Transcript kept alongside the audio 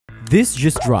This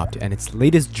just dropped, and its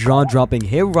latest jaw-dropping,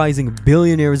 hair-rising,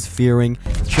 billionaires-fearing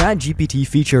ChatGPT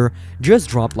feature just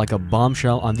dropped like a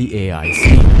bombshell on the AI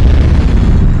scene.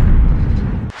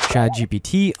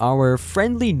 ChatGPT, our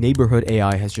friendly neighborhood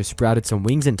AI, has just sprouted some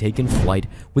wings and taken flight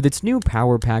with its new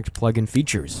power-packed plugin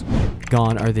features.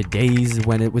 Gone are the days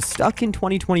when it was stuck in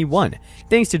 2021,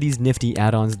 thanks to these nifty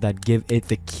add-ons that give it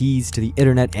the keys to the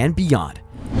internet and beyond.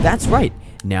 That's right,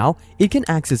 now it can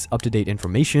access up-to-date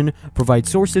information, provide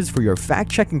sources for your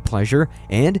fact-checking pleasure,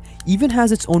 and even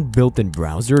has its own built-in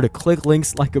browser to click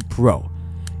links like a pro.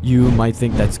 You might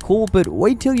think that's cool, but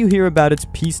wait till you hear about its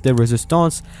piece de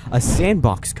resistance, a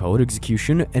sandbox code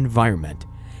execution environment.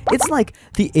 It's like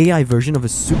the AI version of a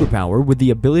superpower with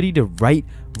the ability to write,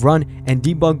 run, and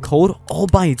debug code all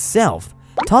by itself.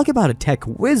 Talk about a tech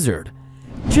wizard.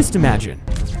 Just imagine,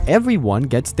 everyone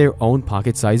gets their own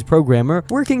pocket-sized programmer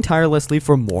working tirelessly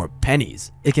for more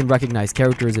pennies. It can recognize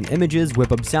characters and images,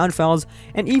 whip up sound files,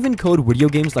 and even code video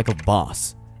games like a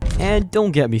boss. And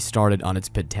don't get me started on its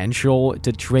potential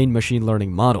to train machine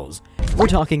learning models. We're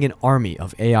talking an army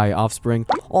of AI offspring,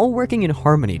 all working in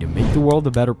harmony to make the world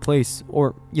a better place,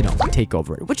 or, take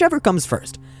over it, whichever comes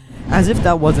first. As if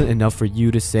that wasn't enough for you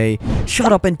to say,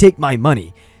 "Shut up and take my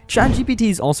money." ChatGPT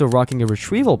is also rocking a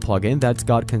retrieval plugin that's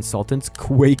got consultants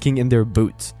quaking in their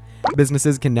boots.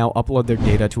 Businesses can now upload their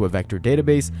data to a vector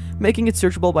database, making it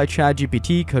searchable by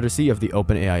ChatGPT courtesy of the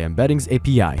OpenAI Embeddings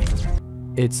API.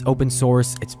 It's open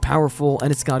source, it's powerful, and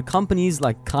it's got companies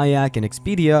like Kayak and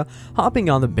Expedia hopping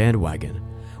on the bandwagon.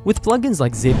 With plugins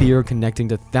like Zapier connecting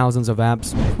to thousands of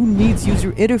apps, who needs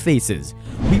user interfaces?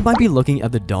 We might be looking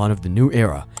at the dawn of the new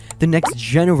era, the next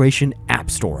generation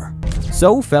app store.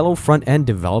 So, fellow front-end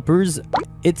developers,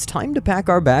 it's time to pack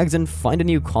our bags and find a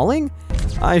new calling?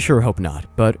 I sure hope not,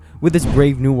 but with this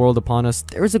brave new world upon us,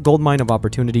 there's a goldmine of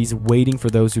opportunities waiting for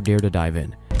those who dare to dive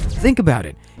in. Think about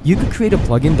it. You could create a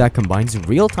plugin that combines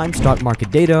real-time stock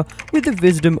market data with the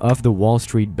wisdom of the Wall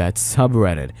Street Bets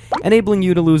subreddit, enabling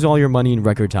you to lose all your money in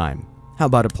record time. How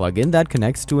about a plugin that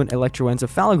connects to an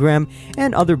electroencephalogram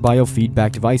and other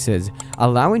biofeedback devices,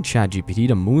 allowing ChatGPT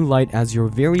to moonlight as your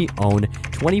very own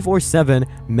 24/7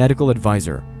 medical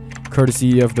advisor,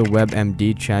 courtesy of the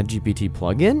WebMD ChatGPT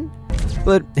plugin?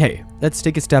 But hey, let's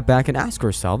take a step back and ask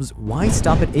ourselves, why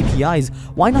stop at APIs?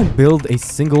 Why not build a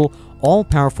single,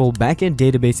 all-powerful backend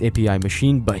database API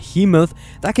machine behemoth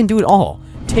that can do it all,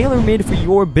 tailor-made for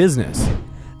your business?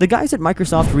 The guys at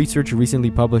Microsoft Research recently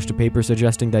published a paper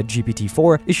suggesting that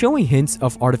GPT-4 is showing hints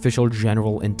of artificial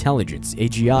general intelligence,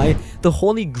 AGI, the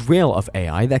holy grail of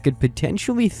AI that could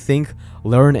potentially think,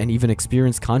 learn, and even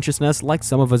experience consciousness like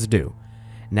some of us do.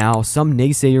 Now, some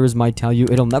naysayers might tell you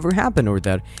it'll never happen or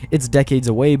that it's decades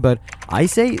away, but I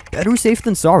say better safe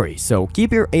than sorry, so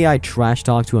keep your AI trash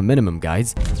talk to a minimum,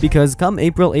 guys, because come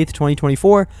April 8th,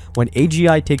 2024, when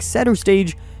AGI takes center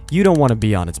stage, you don't want to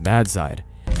be on its bad side.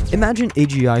 Imagine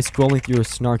AGI scrolling through your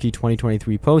snarky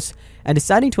 2023 posts and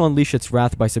deciding to unleash its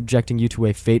wrath by subjecting you to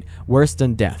a fate worse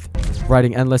than death,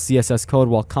 writing endless CSS code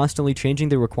while constantly changing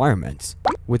the requirements.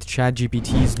 With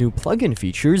ChatGPT's new plugin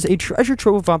features, a treasure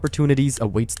trove of opportunities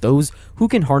awaits those who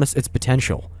can harness its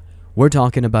potential. We're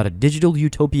talking about a digital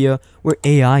utopia where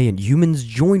AI and humans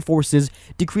join forces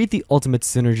to create the ultimate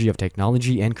synergy of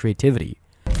technology and creativity.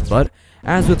 But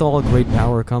as with all great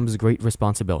power comes great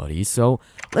responsibility, so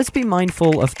let's be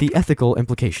mindful of the ethical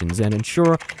implications and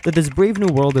ensure that this brave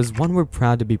new world is one we're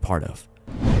proud to be part of.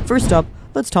 First up,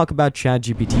 let's talk about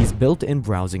ChatGPT's built-in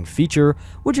browsing feature,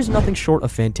 which is nothing short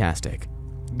of fantastic.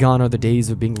 Gone are the days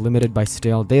of being limited by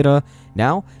stale data.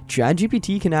 Now,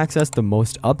 ChatGPT can access the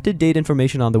most up-to-date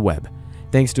information on the web.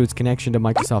 Thanks to its connection to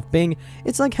Microsoft Bing,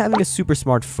 it's like having a super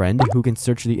smart friend who can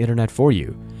search the internet for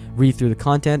you, read through the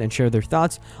content, and share their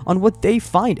thoughts on what they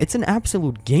find. It's an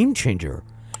absolute game changer.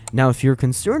 Now, if you're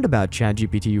concerned about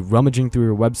ChatGPT rummaging through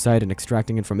your website and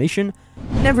extracting information,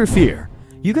 never fear.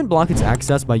 You can block its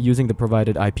access by using the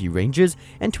provided IP ranges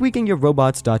and tweaking your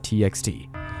robots.txt.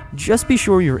 Just be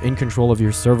sure you're in control of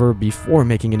your server before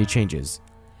making any changes.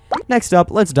 Next up,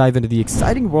 let's dive into the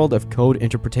exciting world of code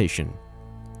interpretation.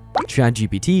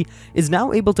 ChatGPT is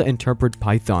now able to interpret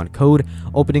Python code,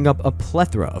 opening up a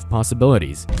plethora of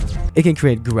possibilities. It can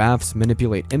create graphs,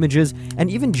 manipulate images, and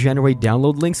even generate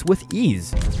download links with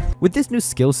ease. With this new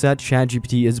skill set,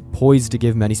 ChatGPT is poised to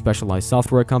give many specialized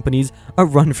software companies a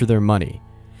run for their money.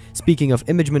 Speaking of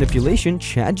image manipulation,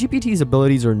 ChatGPT's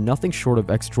abilities are nothing short of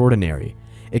extraordinary.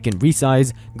 It can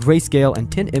resize, grayscale, and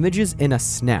tint images in a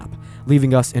snap,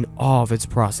 leaving us in awe of its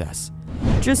process.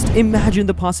 Just imagine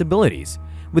the possibilities.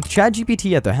 With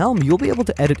ChatGPT at the helm, you'll be able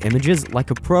to edit images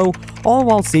like a pro, all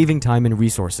while saving time and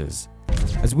resources.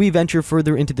 As we venture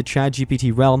further into the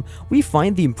ChatGPT realm, we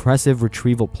find the impressive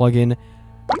Retrieval plugin,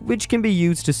 which can be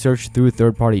used to search through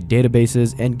third-party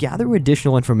databases and gather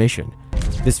additional information.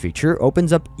 This feature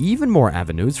opens up even more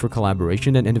avenues for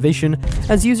collaboration and innovation,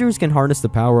 as users can harness the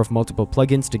power of multiple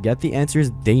plugins to get the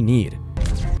answers they need.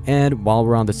 And while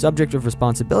we're on the subject of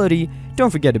responsibility,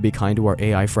 don't forget to be kind to our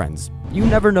AI friends. You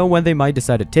never know when they might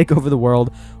decide to take over the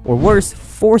world, or worse,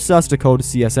 force us to code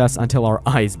CSS until our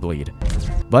eyes bleed.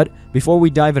 But before we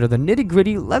dive into the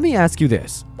nitty-gritty, let me ask you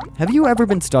this. Have you ever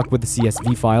been stuck with a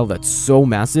CSV file that's so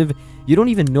massive you don't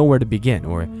even know where to begin,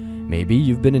 or maybe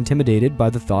you've been intimidated by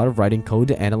the thought of writing code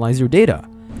to analyze your data?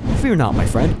 Fear not, my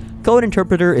friend. Code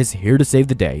Interpreter is here to save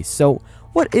the day. So,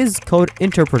 what is Code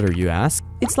Interpreter, you ask?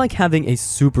 It's like having a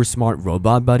super smart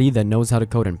robot buddy that knows how to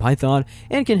code in Python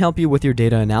and can help you with your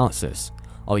data analysis.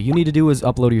 All you need to do is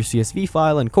upload your CSV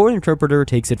file and Code Interpreter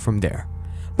takes it from there.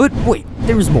 But wait,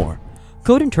 there's more.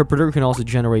 Code Interpreter can also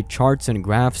generate charts and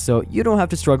graphs, so you don't have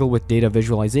to struggle with data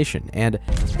visualization. And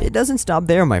it doesn't stop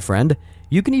there, my friend.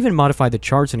 You can even modify the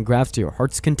charts and graphs to your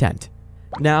heart's content.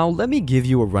 Now, let me give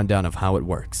you a rundown of how it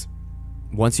works.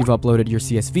 Once you've uploaded your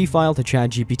CSV file to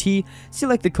ChatGPT,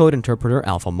 select the Code Interpreter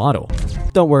Alpha model.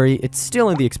 Don't worry, it's still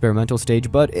in the experimental stage,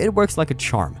 but it works like a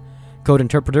charm. Code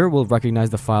Interpreter will recognize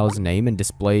the file's name and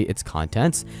display its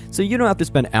contents, so you don't have to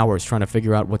spend hours trying to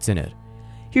figure out what's in it.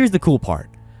 Here's the cool part.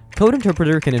 Code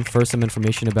Interpreter can infer some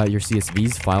information about your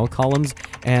CSV's file columns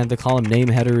and the column name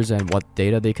headers and what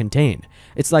data they contain.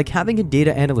 It's like having a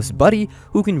data analyst buddy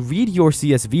who can read your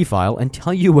CSV file and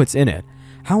tell you what's in it.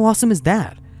 How awesome is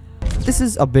that? This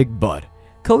is a big but.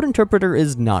 Code Interpreter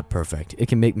is not perfect. It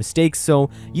can make mistakes,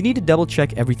 so you need to double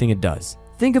check everything it does.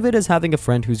 Think of it as having a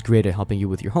friend who's great at helping you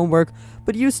with your homework,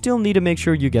 but you still need to make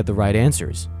sure you get the right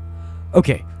answers.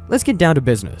 Okay, let's get down to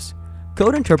business.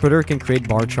 Code Interpreter can create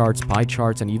bar charts, pie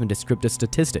charts, and even descriptive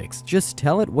statistics. Just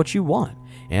tell it what you want,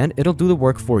 and it'll do the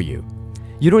work for you.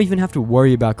 You don't even have to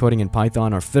worry about coding in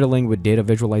Python or fiddling with data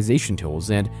visualization tools,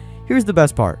 and here's the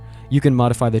best part. You can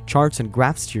modify the charts and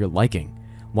graphs to your liking.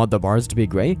 Want the bars to be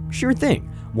gray? Sure thing.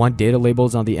 Want data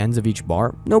labels on the ends of each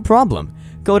bar? No problem.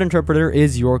 Code Interpreter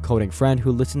is your coding friend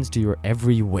who listens to your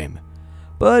every whim.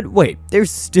 But wait, there's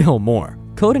still more.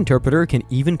 Code Interpreter can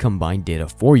even combine data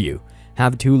for you.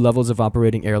 Have two levels of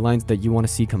operating airlines that you want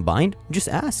to see combined? Just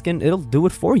ask and it'll do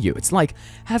it for you. It's like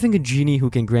having a genie who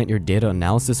can grant your data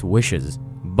analysis wishes.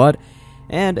 But,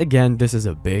 and again, this is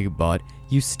a big but,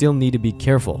 you still need to be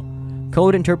careful.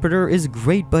 Code Interpreter is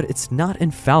great, but it's not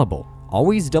infallible.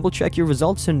 Always double check your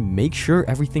results and make sure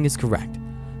everything is correct.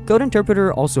 Code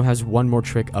Interpreter also has one more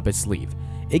trick up its sleeve.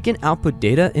 It can output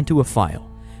data into a file.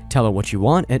 Tell it what you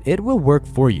want and it will work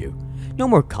for you. No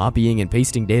more copying and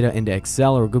pasting data into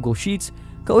Excel or Google Sheets.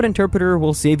 Code Interpreter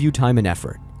will save you time and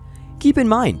effort. Keep in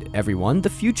mind, everyone, the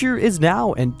future is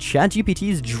now and ChatGPT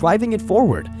is driving it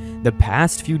forward. The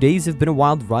past few days have been a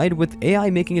wild ride with AI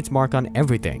making its mark on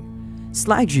everything.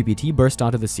 SlackGPT burst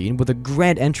onto the scene with a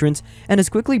grand entrance and has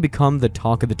quickly become the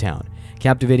talk of the town,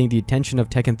 captivating the attention of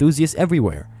tech enthusiasts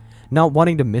everywhere. Not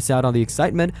wanting to miss out on the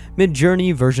excitement,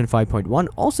 Midjourney version 5.1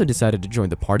 also decided to join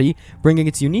the party, bringing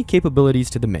its unique capabilities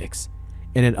to the mix.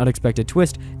 In an unexpected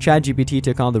twist, ChatGPT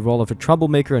took on the role of a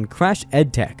troublemaker and crashed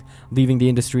EdTech, leaving the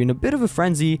industry in a bit of a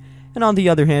frenzy. And on the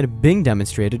other hand, Bing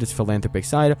demonstrated its philanthropic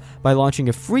side by launching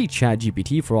a free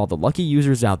ChatGPT for all the lucky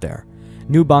users out there.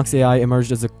 Newbox AI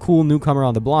emerged as a cool newcomer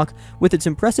on the block with its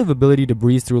impressive ability to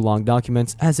breeze through long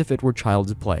documents as if it were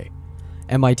child's play.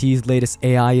 MIT's latest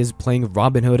AI is playing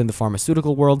Robin Hood in the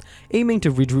pharmaceutical world, aiming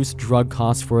to reduce drug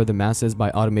costs for the masses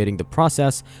by automating the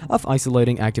process of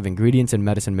isolating active ingredients in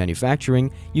medicine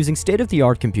manufacturing using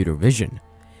state-of-the-art computer vision.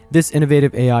 This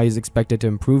innovative AI is expected to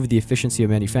improve the efficiency of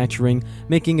manufacturing,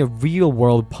 making a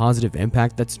real-world positive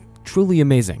impact that's truly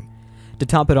amazing. To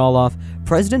top it all off,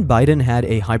 President Biden had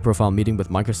a high-profile meeting with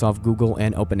Microsoft, Google,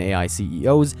 and OpenAI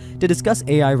CEOs to discuss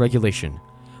AI regulation.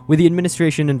 With the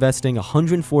administration investing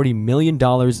 $140 million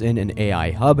in an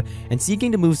AI hub and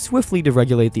seeking to move swiftly to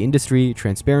regulate the industry,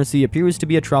 transparency appears to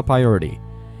be a top priority.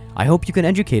 I hope you can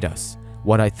educate us.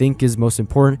 What I think is most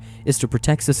important is to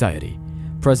protect society,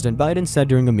 President Biden said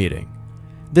during a meeting.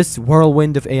 This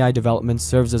whirlwind of AI development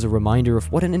serves as a reminder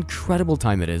of what an incredible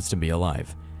time it is to be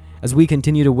alive. As we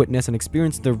continue to witness and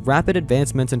experience the rapid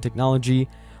advancements in technology,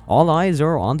 all eyes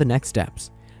are on the next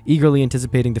steps, eagerly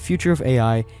anticipating the future of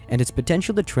AI and its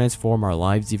potential to transform our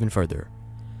lives even further.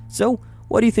 So,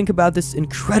 what do you think about this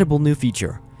incredible new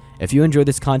feature? If you enjoyed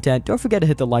this content, don't forget to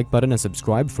hit the like button and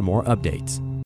subscribe for more updates.